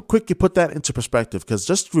want to quickly put that into perspective, because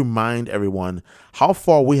just to remind everyone how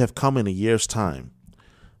far we have come in a year's time.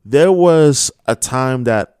 There was a time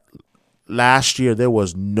that last year there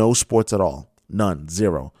was no sports at all. None.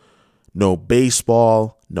 Zero. No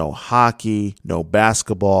baseball, no hockey, no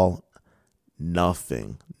basketball,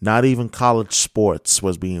 nothing. Not even college sports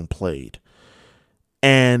was being played.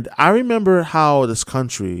 And I remember how this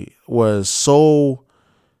country was so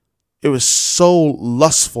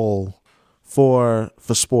lustful for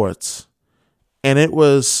sports. And it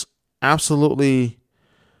was absolutely,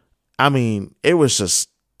 it was just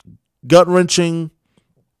gut-wrenching,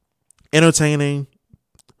 entertaining,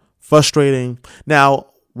 frustrating. Now,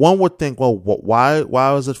 one would think, well, why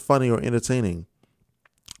was it funny or entertaining?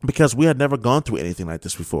 Because we had never gone through anything like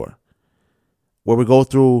this before, where we go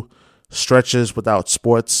through stretches without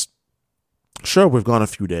sports. Sure, we've gone a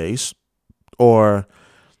few days or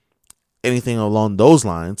anything along those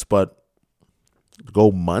lines, but go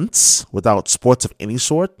months without sports of any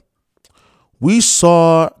sort. We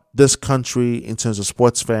saw this country, in terms of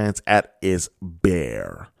sports fans, at its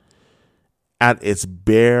bare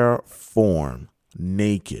form,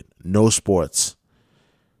 naked, no sports.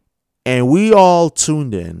 And we all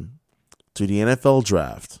tuned in to the NFL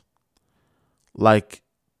draft like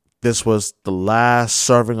this was the last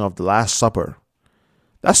serving of the Last Supper.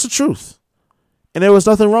 That's the truth. And there was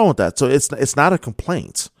nothing wrong with that. So it's not a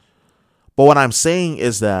complaint. But what I'm saying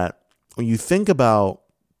is that when you think about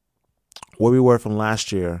where we were from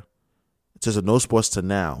last year, in terms of no sports, to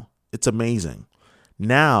now, it's amazing.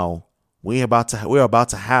 Now we're about to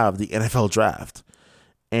have the NFL draft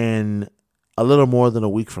in a little more than a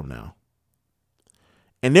week from now.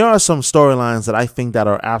 And there are some storylines that I think that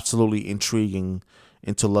are absolutely intriguing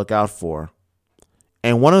and to look out for.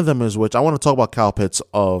 And one of them is, which I want to talk about, Kyle Pitts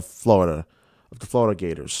of Florida, of the Florida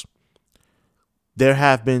Gators. There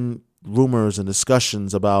have been rumors and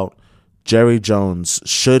discussions about Jerry Jones.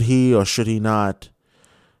 Should he or should he not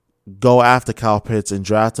go after Kyle Pitts and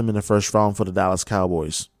draft him in the first round for the Dallas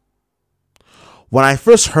Cowboys? When I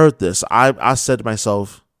first heard this, I said to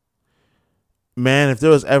myself, man, if there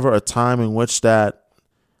was ever a time in which that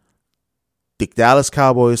the Dallas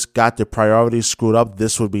Cowboys got their priorities screwed up,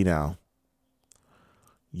 this would be now.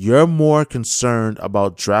 You're more concerned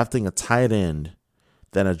about drafting a tight end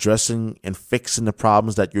than addressing and fixing the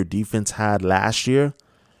problems that your defense had last year.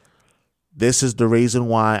 This is the reason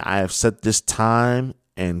why I have said this time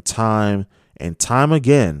and time and time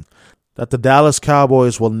again, that the Dallas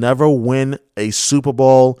Cowboys will never win a Super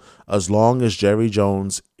Bowl as long as Jerry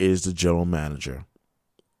Jones is the general manager.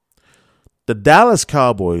 The Dallas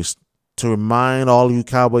Cowboys, to remind all you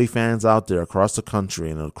Cowboy fans out there across the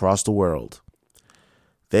country and across the world,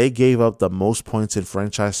 they gave up the most points in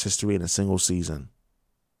franchise history in a single season.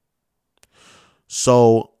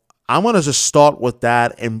 So I'm going to just start with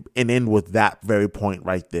that and end with that very point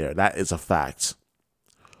right there. That is a fact.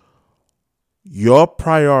 Your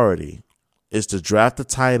priority is to draft a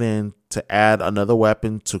tight end to add another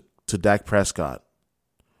weapon to Dak Prescott.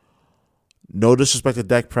 No disrespect to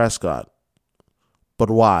Dak Prescott, but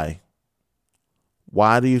why?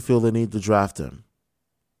 Why do you feel the need to draft him?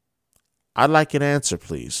 I'd like an answer,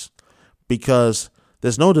 please, because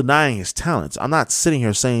there's no denying his talents. I'm not sitting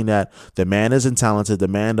here saying that the man isn't talented. The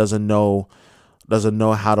man doesn't know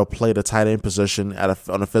how to play the tight end position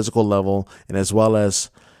on a physical level, and as well as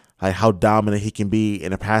like how dominant he can be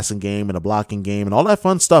in a passing game and a blocking game and all that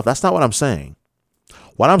fun stuff. That's not what I'm saying.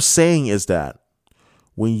 What I'm saying is that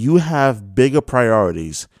when you have bigger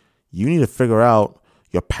priorities, you need to figure out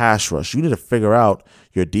your pass rush. You need to figure out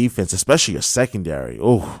your defense, especially your secondary.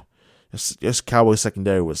 Oh, this Cowboys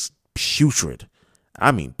secondary was putrid.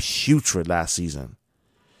 I mean, putrid last season.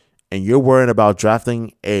 And you're worrying about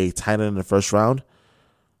drafting a tight end in the first round?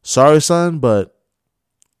 Sorry, son, but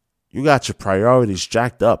You got your priorities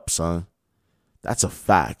jacked up, son. That's a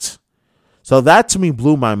fact. So that to me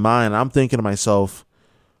blew my mind. I'm thinking to myself,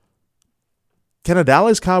 can the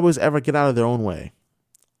Dallas Cowboys ever get out of their own way?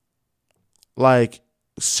 Like,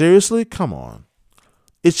 seriously? Come on.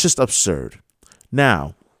 It's just absurd.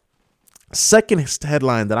 Now, second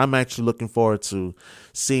headline that I'm actually looking forward to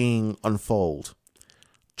seeing unfold.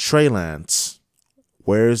 Trey Lance.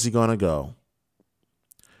 Where is he going to go?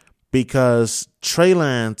 Because Trey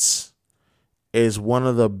Lance is one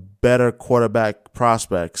of the better quarterback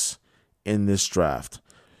prospects in this draft.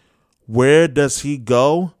 Where does he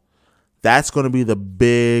go? That's going to be the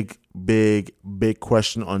big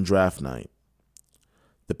question on draft night.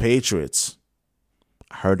 The Patriots.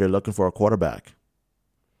 I heard they're looking for a quarterback.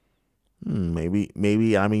 Maybe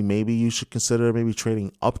you should consider maybe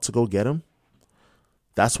trading up to go get him.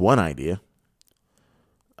 That's one idea.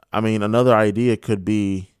 I mean, another idea could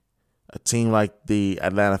be a team like the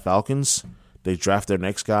Atlanta Falcons. They draft their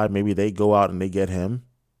next guy. Maybe they go out and they get him.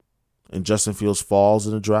 And Justin Fields falls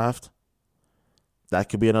in the draft. That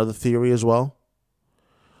could be another theory as well.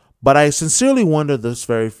 But I sincerely wonder this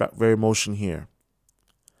very motion here.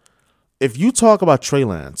 If you talk about Trey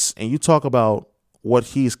Lance and you talk about what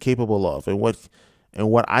he's capable of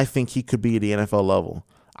and what I think he could be at the NFL level,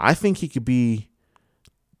 I think he could be.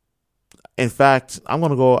 In fact, I'm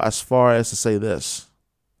going to go as far as to say this.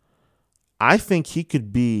 I think he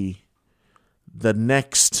could be the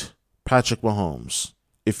next Patrick Mahomes,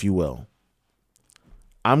 if you will.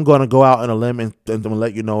 I'm going to go out on a limb and I'm going to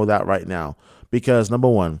let you know that right now. Because, number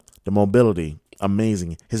one, the mobility,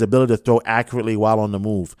 amazing. His ability to throw accurately while on the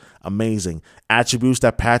move, amazing. Attributes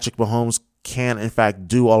that Patrick Mahomes can, in fact,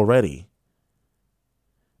 do already.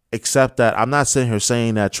 Except that I'm not sitting here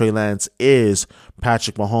saying that Trey Lance is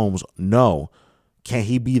Patrick Mahomes. No. Can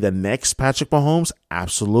he be the next Patrick Mahomes?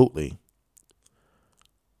 Absolutely.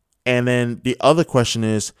 And then the other question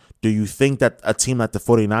is, do you think that a team like the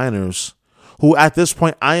 49ers, who at this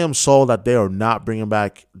point I am sold that they are not bringing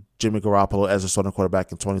back Jimmy Garoppolo as a starting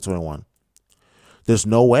quarterback in 2021? There's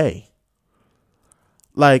no way.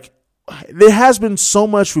 Like, there has been so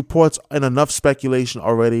much reports and enough speculation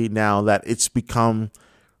already now that it's become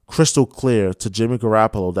crystal clear to Jimmy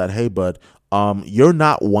Garoppolo that, hey, bud, you're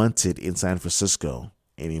not wanted in San Francisco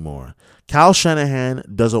anymore. Kyle Shanahan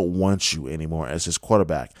doesn't want you anymore as his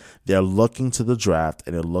quarterback. They're looking to the draft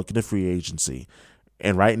and they're looking to free agency.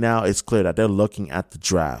 And right now it's clear that they're looking at the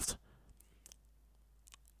draft.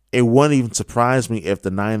 It wouldn't even surprise me if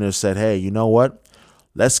the Niners said, hey, you know what?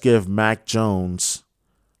 Let's give Mac Jones,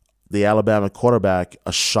 the Alabama quarterback,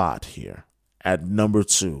 a shot here at number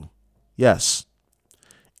 2. Yes.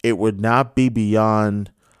 It would not be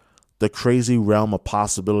beyond the crazy realm of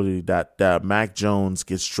possibility that Mac Jones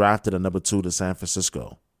gets drafted at number 2 to San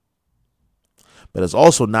Francisco. But it's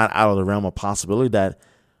also not out of the realm of possibility that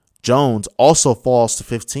Jones also falls to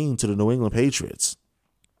 15 to the New England Patriots.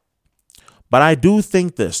 But I do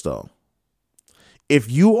think this, though.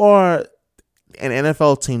 If you are an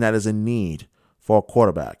NFL team that is in need for a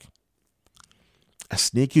quarterback, a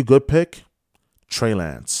sneaky good pick, Trey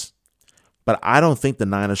Lance. But I don't think the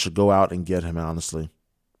Niners should go out and get him, honestly.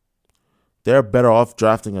 They're better off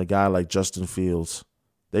drafting a guy like Justin Fields.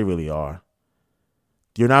 They really are.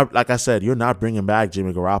 You're not, like I said, you're not bringing back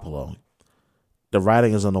Jimmy Garoppolo. The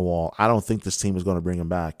writing is on the wall. I don't think this team is going to bring him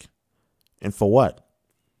back. And for what?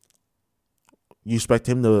 You expect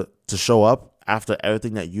him to show up after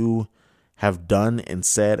everything that you have done and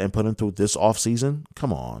said and put him through this offseason?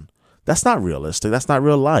 Come on. That's not realistic. That's not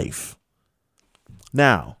real life.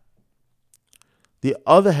 Now, the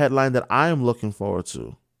other headline that I am looking forward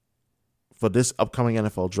to for this upcoming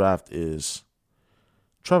NFL draft is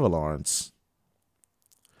Trevor Lawrence.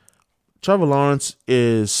 Trevor Lawrence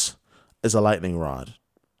is a lightning rod.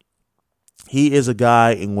 He is a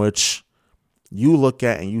guy in which you look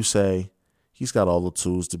at and you say, he's got all the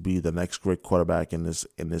tools to be the next great quarterback in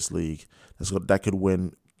this league. That could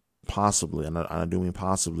win possibly, and I do mean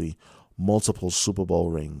possibly, multiple Super Bowl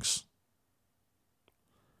rings.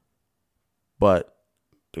 But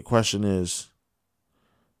the question is,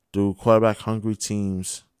 do quarterback-hungry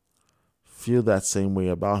teams feel that same way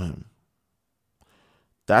about him?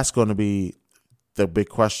 That's going to be the big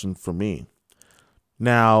question for me.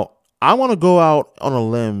 Now, I want to go out on a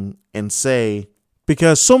limb and say,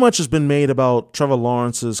 because so much has been made about Trevor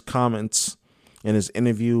Lawrence's comments in his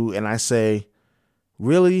interview, and I say,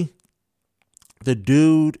 really? The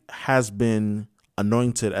dude has been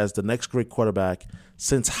anointed as the next great quarterback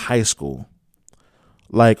since high school.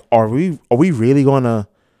 Like, are we really going to,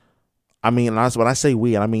 when I say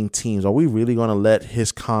we, and I mean teams, are we really going to let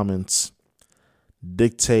his comments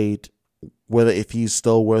dictate whether if he's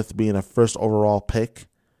still worth being a first overall pick.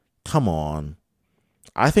 Come on.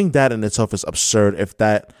 I think that in itself is absurd if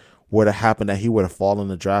that were to happen, that he would have fallen in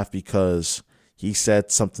the draft because he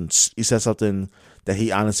said something that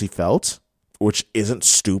he honestly felt, which isn't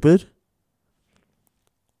stupid.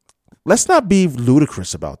 Let's not be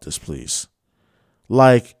ludicrous about this, please.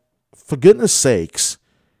 Like, for goodness sakes,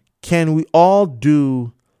 can we all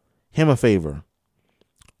do him a favor?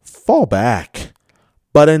 Fall back.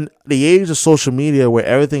 But in the age of social media where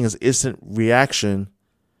everything is instant reaction,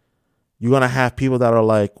 you're going to have people that are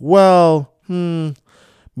like, well,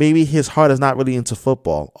 maybe his heart is not really into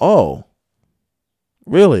football. Oh,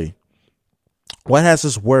 really? What has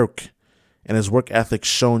his work and his work ethic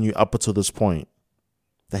shown you up until this point?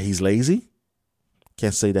 That he's lazy?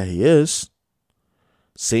 Can't say that he is.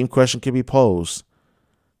 Same question can be posed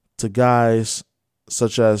to guys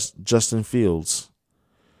such as Justin Fields,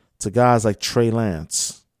 to guys like Trey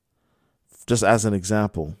Lance, just as an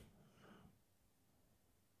example.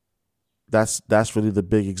 That's really the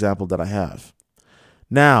big example that I have.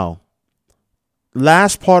 Now,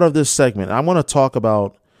 last part of this segment, I want to talk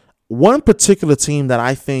about one particular team that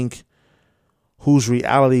I think whose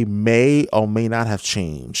reality may or may not have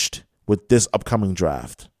changed with this upcoming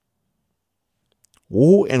draft.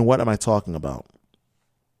 Who and what am I talking about?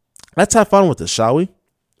 Let's have fun with this, shall we?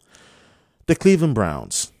 The Cleveland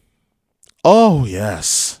Browns. Oh,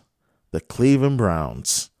 yes. The Cleveland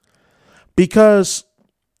Browns. Because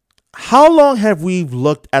how long have we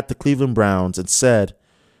looked at the Cleveland Browns and said,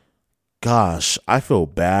 gosh, I feel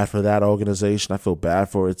bad for that organization. I feel bad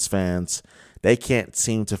for its fans. They can't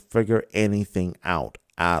seem to figure anything out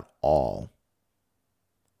at all.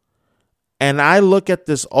 And I look at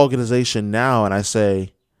this organization now and I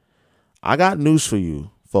say, I got news for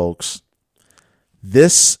you, folks.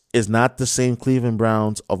 This is not the same Cleveland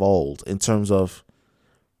Browns of old in terms of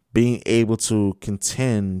being able to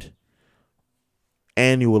contend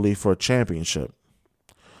annually for a championship.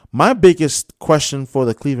 My biggest question for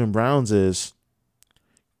the Cleveland Browns is,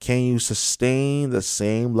 can you sustain the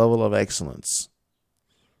same level of excellence?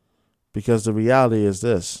 Because the reality is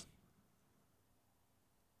this.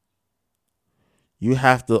 You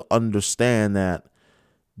have to understand that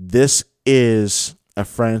this is a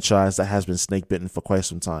franchise that has been snake bitten for quite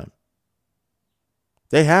some time.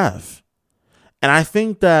 They have. And I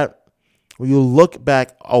think that when you look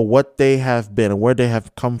back at what they have been and where they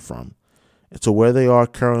have come from to where they are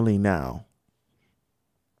currently now,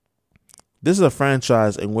 this is a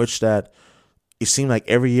franchise in which that it seemed like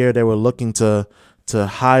every year they were looking to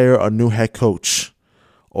hire a new head coach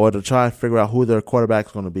or to try and figure out who their quarterback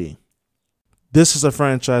is going to be. This is a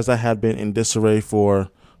franchise that had been in disarray for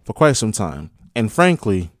quite some time. And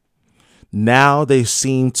frankly, now they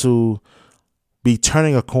seem to be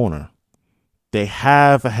turning a corner. They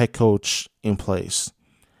have a head coach in place.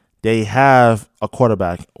 They have a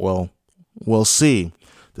quarterback. Well, we'll see.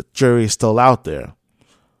 The jury is still out there.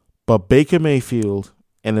 But Baker Mayfield,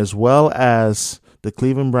 and as well as the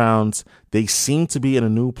Cleveland Browns, they seem to be in a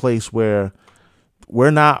new place where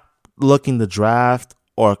we're not looking to draft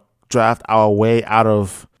our way out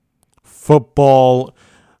of football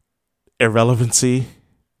irrelevancy.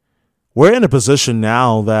 We're in a position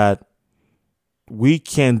now that we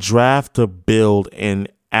can draft to build and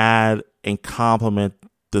add and complement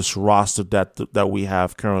this roster that we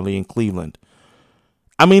have currently in Cleveland.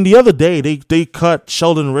 I mean, the other day they cut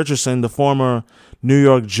Sheldon Richardson, the former New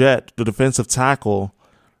York Jet, the defensive tackle,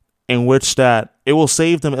 in which that it will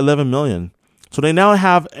save them $11 million. So they now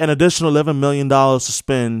have an additional $11 million to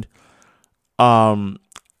spend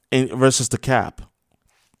versus the cap.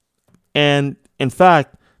 And in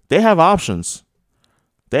fact, they have options.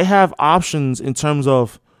 They have options in terms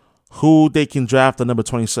of who they can draft at number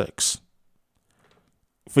 26.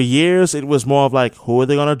 For years, it was more of like, who are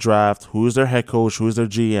they going to draft? Who's their head coach? Who's their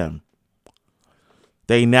GM?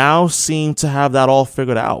 They now seem to have that all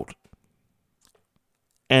figured out.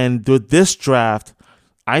 And with this draft,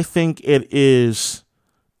 I think it is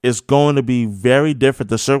going to be very different.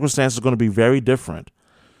 The circumstances are going to be very different.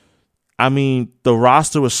 I mean, the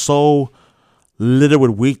roster was so littered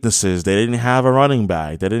with weaknesses. They didn't have a running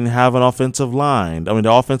back. They didn't have an offensive line. I mean,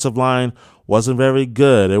 the offensive line wasn't very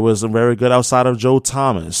good. It wasn't very good outside of Joe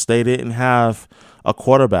Thomas. They didn't have a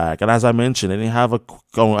quarterback. And as I mentioned, they didn't have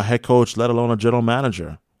a head coach, let alone a general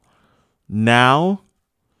manager. Now,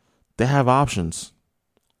 they have options.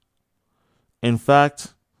 In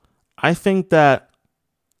fact, I think that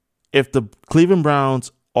if the Cleveland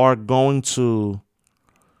Browns are going to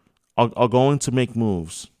make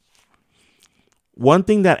moves, one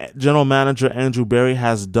thing that general manager Andrew Berry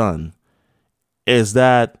has done is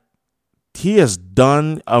that he has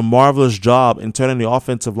done a marvelous job in turning the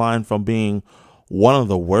offensive line from being one of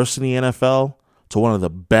the worst in the NFL to one of the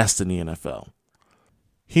best in the NFL.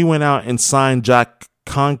 He went out and signed Jack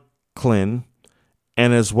Conklin,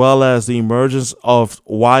 and as well as the emergence of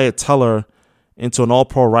Wyatt Teller into an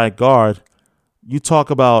all-pro right guard. You talk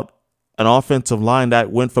about an offensive line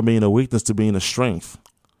that went from being a weakness to being a strength.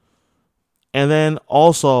 And then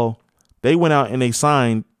also, they went out and they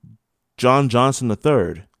signed John Johnson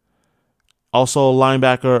III. Also,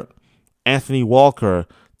 linebacker Anthony Walker,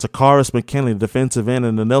 Takaris McKinley, the defensive end,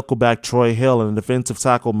 and the nickelback Troy Hill, and the defensive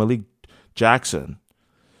tackle Malik Jackson.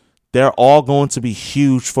 They're all going to be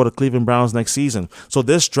huge for the Cleveland Browns next season. So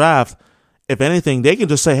this draft, if anything, they can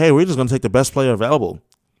just say, hey, we're just going to take the best player available.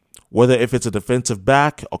 Whether if it's a defensive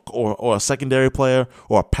back or a secondary player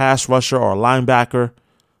or a pass rusher or a linebacker,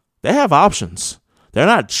 they have options. They're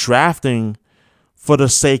not drafting for the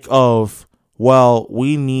sake of, well,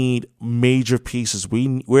 we need major pieces.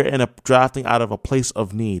 We're drafting out of a place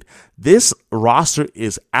of need. This roster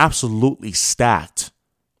is absolutely stacked.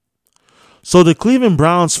 So the Cleveland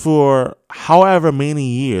Browns, for however many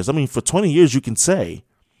years, for 20 years, you can say,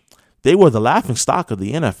 they were the laughingstock of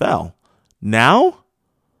the NFL. Now,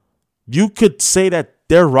 you could say that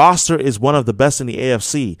their roster is one of the best in the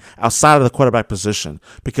AFC outside of the quarterback position.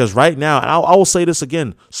 Because right now, and I will say this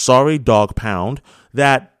again, sorry, Dog Pound,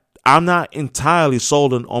 that I'm not entirely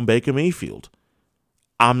sold on Baker Mayfield.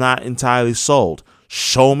 I'm not entirely sold.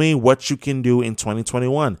 Show me what you can do in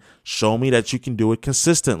 2021. Show me that you can do it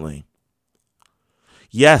consistently.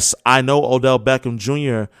 Yes, I know Odell Beckham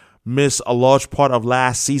Jr. missed a large part of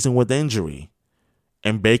last season with injury.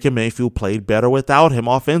 And Baker Mayfield played better without him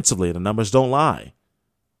offensively. The numbers don't lie.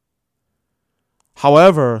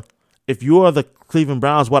 However, if you are the Cleveland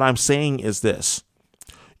Browns, what I'm saying is this.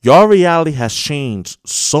 Your reality has changed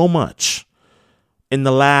so much in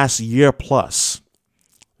the last year plus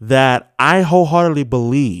that I wholeheartedly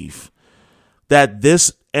believe that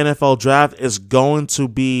this NFL draft is going to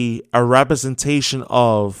be a representation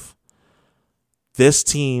of this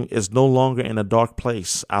team is no longer in a dark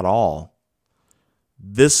place at all.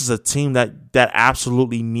 This is a team that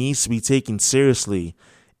absolutely needs to be taken seriously,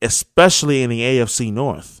 especially in the AFC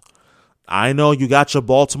North. I know you got your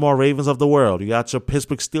Baltimore Ravens of the world. You got your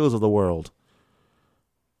Pittsburgh Steelers of the world.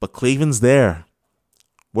 But Cleveland's there.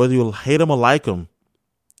 Whether you hate them or like them,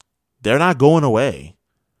 they're not going away.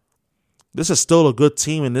 This is still a good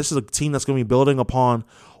team, and this is a team that's going to be building upon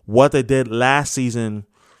what they did last season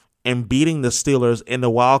and beating the Steelers in the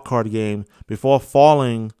wild card game before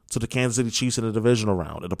falling to the Kansas City Chiefs in the divisional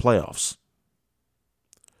round in the playoffs.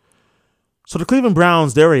 So the Cleveland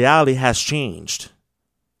Browns, their reality has changed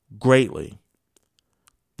greatly.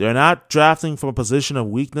 They're not drafting from a position of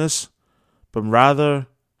weakness, but rather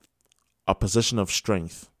a position of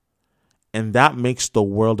strength. And that makes the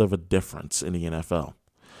world of a difference in the NFL.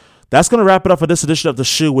 That's going to wrap it up for this edition of The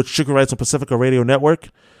Shoe with Shukri Wrights on Pacifica Radio Network.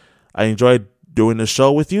 I enjoyed doing this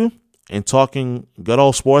show with you and talking good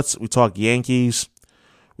old sports. We talk Yankees,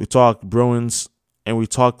 we talk Bruins, and we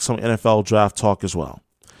talk some NFL draft talk as well.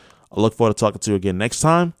 I look forward to talking to you again next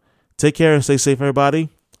time. Take care and stay safe, everybody.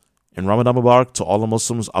 And Ramadan Mubarak to all the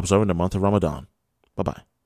Muslims observing the month of Ramadan. Bye-bye.